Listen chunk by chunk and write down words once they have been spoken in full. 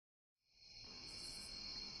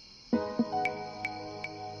Hey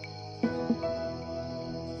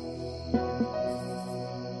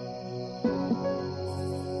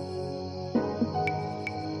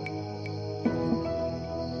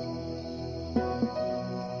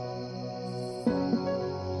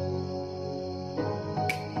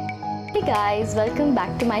guys, welcome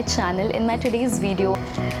back to my channel. In my today's video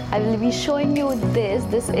I will be showing you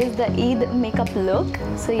this is the Eid makeup look.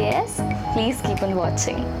 So yes, please keep on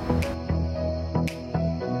watching.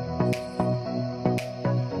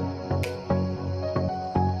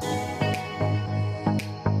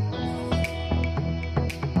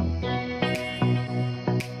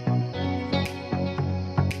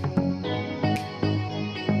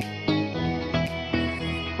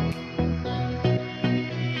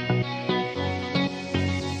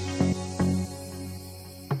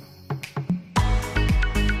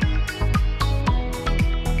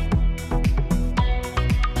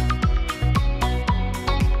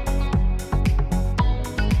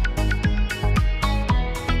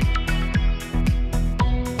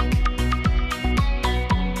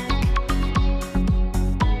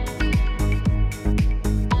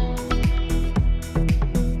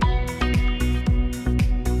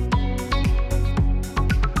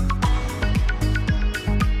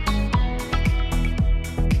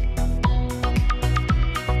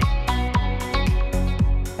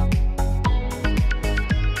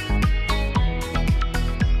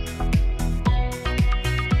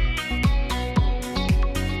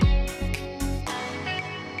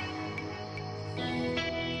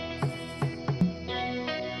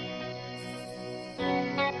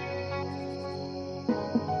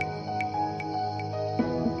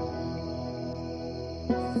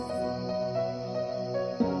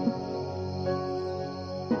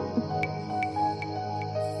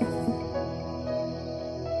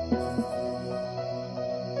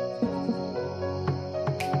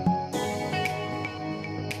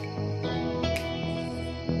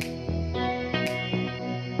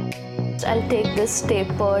 I'll take this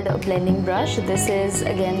tapered blending brush. This is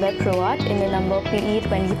again by ProArt in the number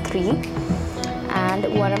PE23, and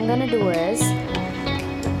what I'm gonna do is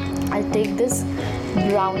I'll take this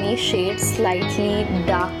brownie shade, slightly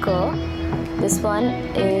darker. This one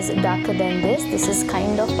is darker than this. This is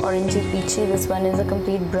kind of orangey peachy. This one is a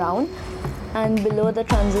complete brown, and below the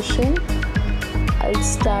transition I'll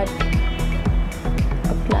start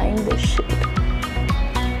applying this shade.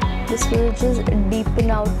 This will just deepen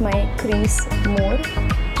out my crease more.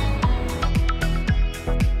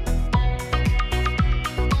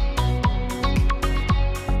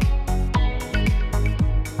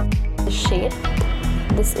 Shade.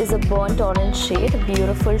 This is a burnt orange shade,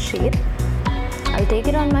 beautiful shade. I'll take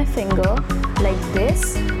it on my finger like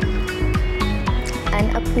this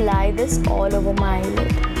and apply this all over my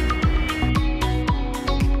eyelid.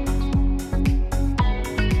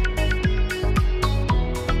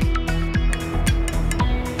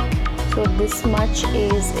 So this much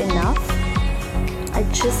is enough. I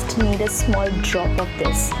just need a small drop of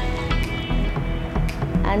this,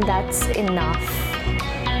 and that's enough.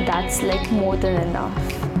 That's like more than enough.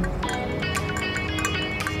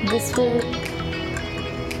 This will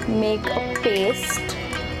make a paste,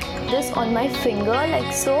 this on my finger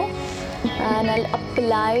like so, and I'll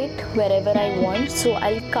apply it wherever I want. So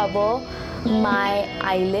I'll cover my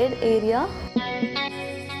eyelid area.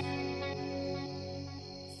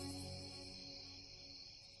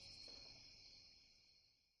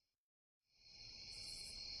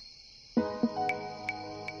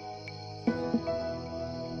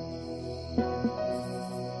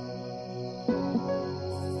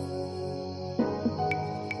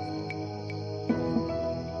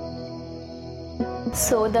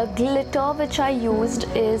 So the glitter which I used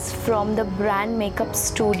is from the brand Makeup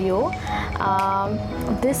Studio.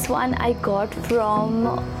 This one I got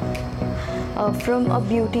from a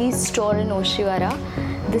beauty store in Oshiwara.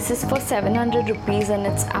 This is for 700 rupees and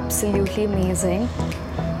it's absolutely amazing.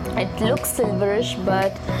 It looks silverish,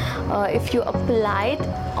 but if you apply it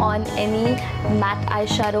on any matte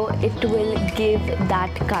eyeshadow, it will give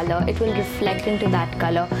that color. It will reflect into that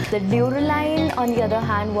color. The Duraline, on the other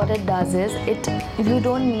hand, what it does is you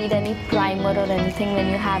don't need any primer or anything when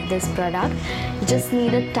you have this product. You just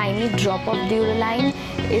need a tiny drop of Duraline.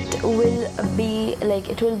 It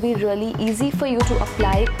will be really easy for you to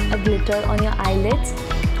apply a glitter on your eyelids.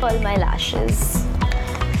 All my lashes.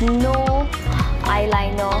 No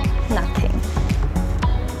eyeliner, nothing.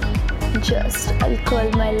 Just I'll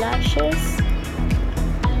curl my lashes.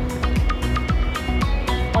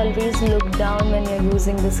 Always look down when you're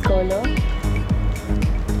using this curler,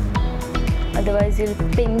 otherwise you'll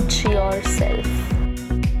pinch yourself.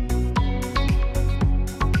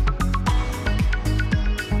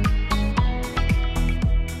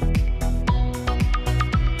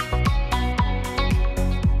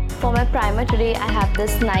 primer. Today I have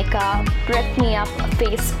this Nykaa Prep Me Up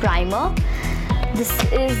Face Primer. This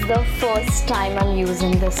is the first time I'm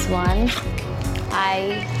using this one.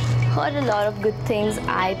 I heard a lot of good things.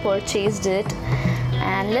 I purchased it,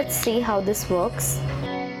 and let's see how this works.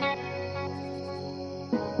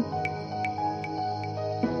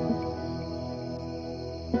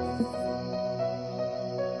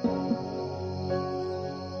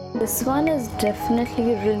 This one is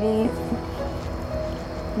definitely really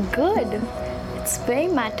good. It's very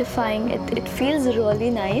mattifying. It feels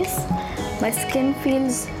really nice. My skin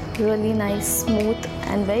feels really nice, smooth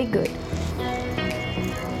and very good.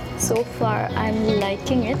 So far I'm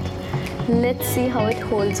liking it. Let's see how it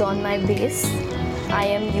holds on my base. I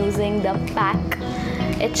am using the PAC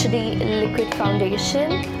HD Liquid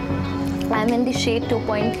Foundation. I'm in the shade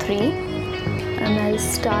 2.3. And I'll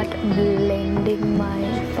start blending my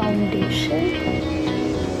foundation.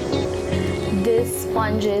 This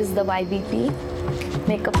sponge is the YBP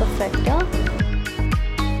Makeup Perfector.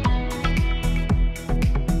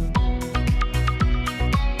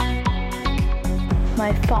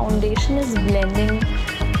 My foundation is blending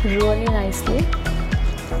really nicely.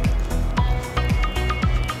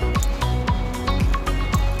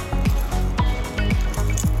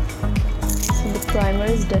 So the primer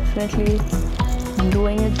is definitely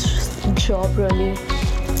doing its job really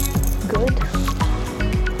good.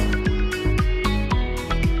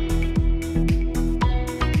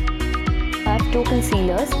 I have two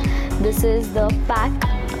concealers. This is the PAC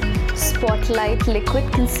Spotlight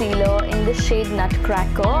Liquid Concealer in the shade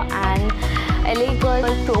Nutcracker and LA Girl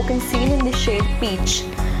Pro Conceal in the shade Peach.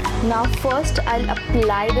 Now first I'll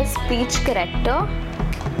apply this peach corrector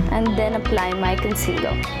and then apply my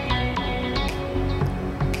concealer.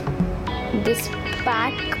 This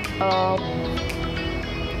PAC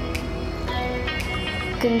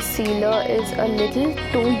concealer is a little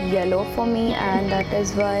too yellow for me, and that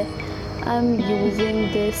is why I'm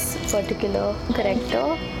using this particular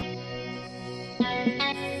corrector.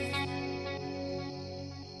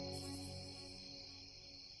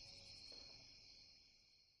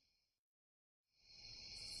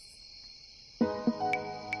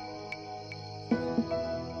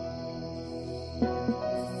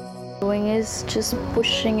 Doing is just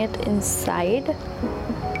pushing it inside.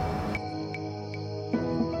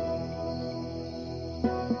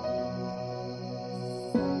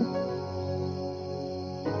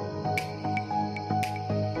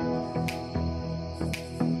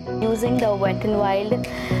 Using the Wet n Wild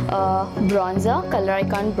bronzer, Color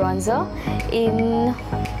Icon bronzer in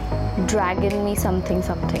Dragon Me something.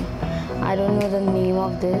 I don't know the name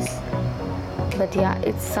of this, but yeah,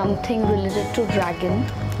 it's something related to dragon.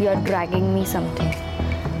 You're dragging me something.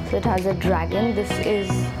 So it has a dragon. This is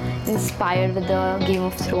inspired with the Game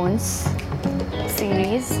of Thrones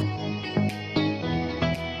series.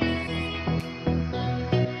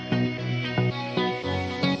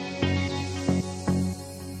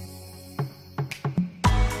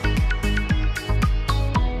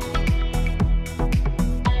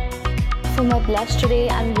 For my blush today,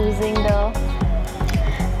 I'm using the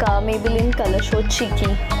Maybelline Color Show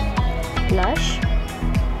Cheeky blush,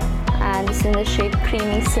 and this is in the shade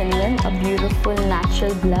Creamy Cinnamon, a beautiful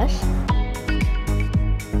natural blush.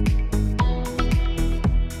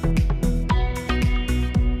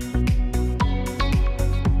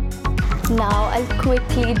 Now I'll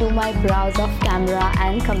quickly do my brows off camera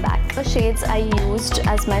and come back. The shades I used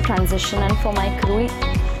as my transition, and for my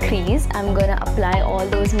crease, I'm gonna apply all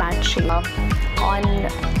those matte shades on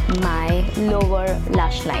my lower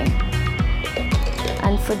lash line.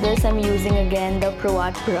 And for this, I'm using again the Pro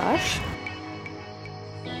Art brush.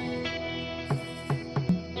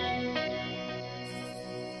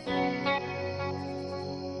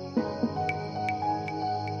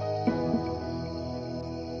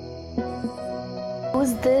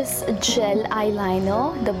 Use this gel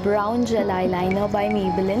eyeliner, the brown gel eyeliner by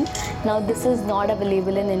Maybelline. Now this is not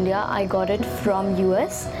available in India. I got it from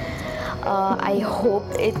US. I hope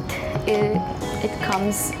it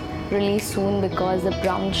comes really soon because the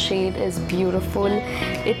brown shade is beautiful.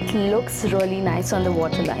 It looks really nice on the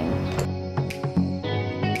waterline.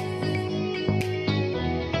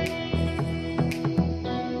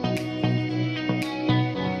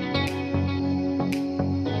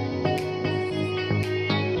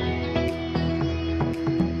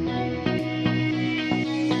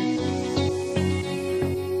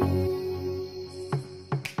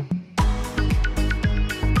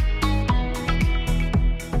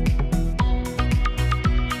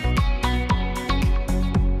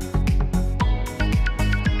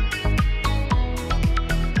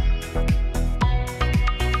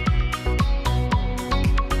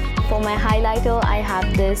 highlighter, I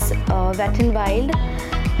have this Wet n Wild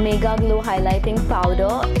Mega Glow highlighting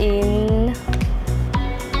powder in,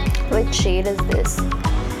 which shade is this?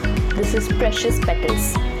 This is Precious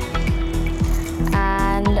Petals.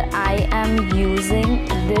 And I am using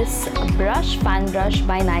this brush, fan brush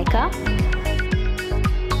by Nykaa.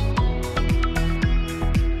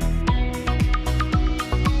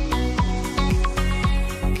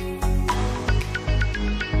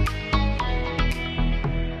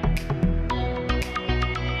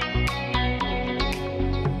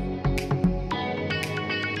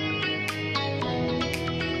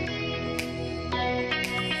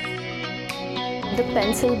 The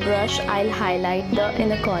pencil brush, I'll highlight the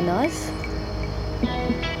inner corners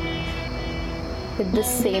with the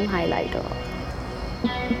same highlighter.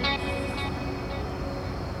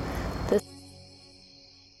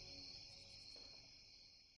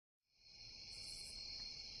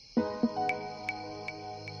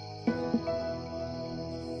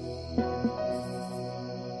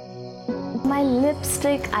 My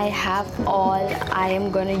lipstick, I have all. I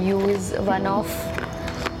am gonna use one of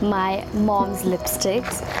my mom's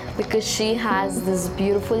lipsticks because she has this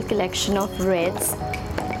beautiful collection of reds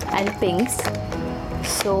and pinks.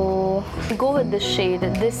 So go with this shade.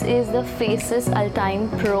 This is the Faces Ultime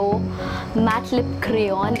Pro Matte Lip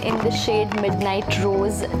Crayon in the shade Midnight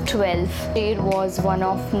Rose 12. Shade was one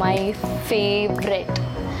of my favorite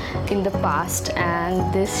in the past,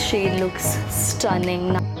 and this shade looks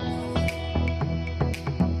stunning.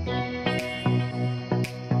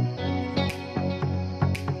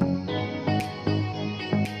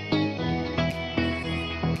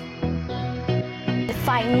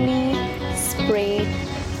 Finally spray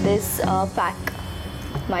this pack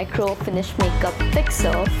micro finish makeup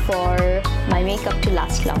fixer for my makeup to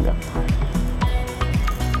last longer.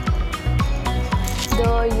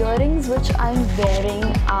 The earrings which I'm wearing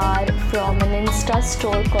are from an Insta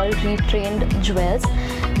store called Retrained Jewels.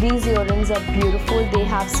 These earrings are beautiful. They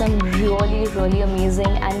have some really amazing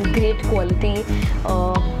and great quality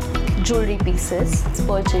jewelry pieces. It's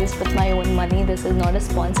purchased with my own money. This is not a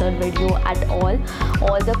sponsored video at all.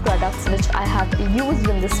 All the products which I have used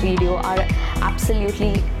in this video are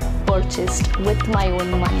absolutely purchased with my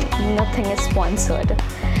own money. Nothing is sponsored.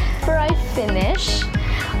 Before I finish,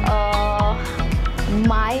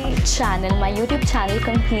 my YouTube channel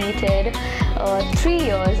completed 3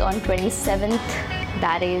 years on 27th,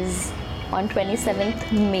 that is on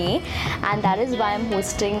 27th May, and that is why I'm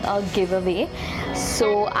hosting a giveaway.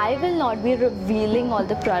 So I will not be revealing all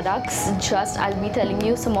the products, just I'll be telling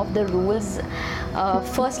you some of the rules.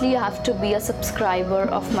 Firstly, you have to be a subscriber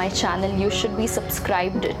of my channel. You should be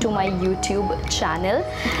subscribed to my YouTube channel.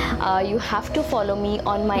 You have to follow me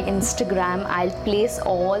on my Instagram. I'll place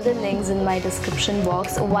all the links in my description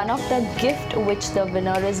box. One of the gift which the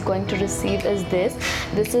winner is going to receive is this.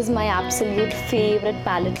 This is my absolute favorite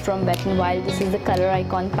palette from Wet n Wild. This is the Color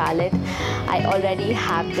Icon palette. I already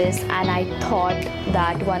have this and I thought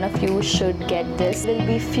that one of you should get this. There will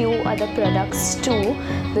be few other products too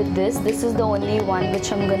with this. This is the only one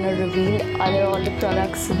which I'm gonna reveal. All the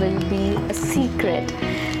products will be a secret.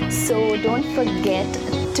 So don't forget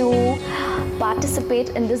to participate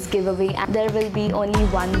in this giveaway, and there will be only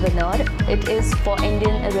one winner. It is for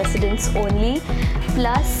Indian residents only.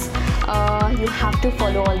 Plus you have to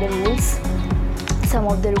follow all the rules. Some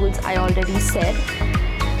of the rules I already said,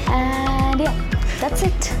 and yeah, that's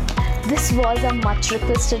it. This was a much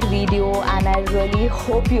requested video and I really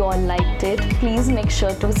hope you all liked it. Please make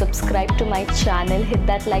sure to subscribe to my channel, hit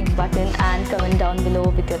that like button and comment down below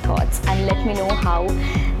with your thoughts, and let me know how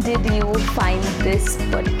did you find this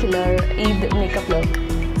particular Eid makeup look.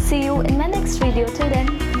 See you in my next video. Till then,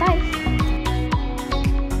 bye.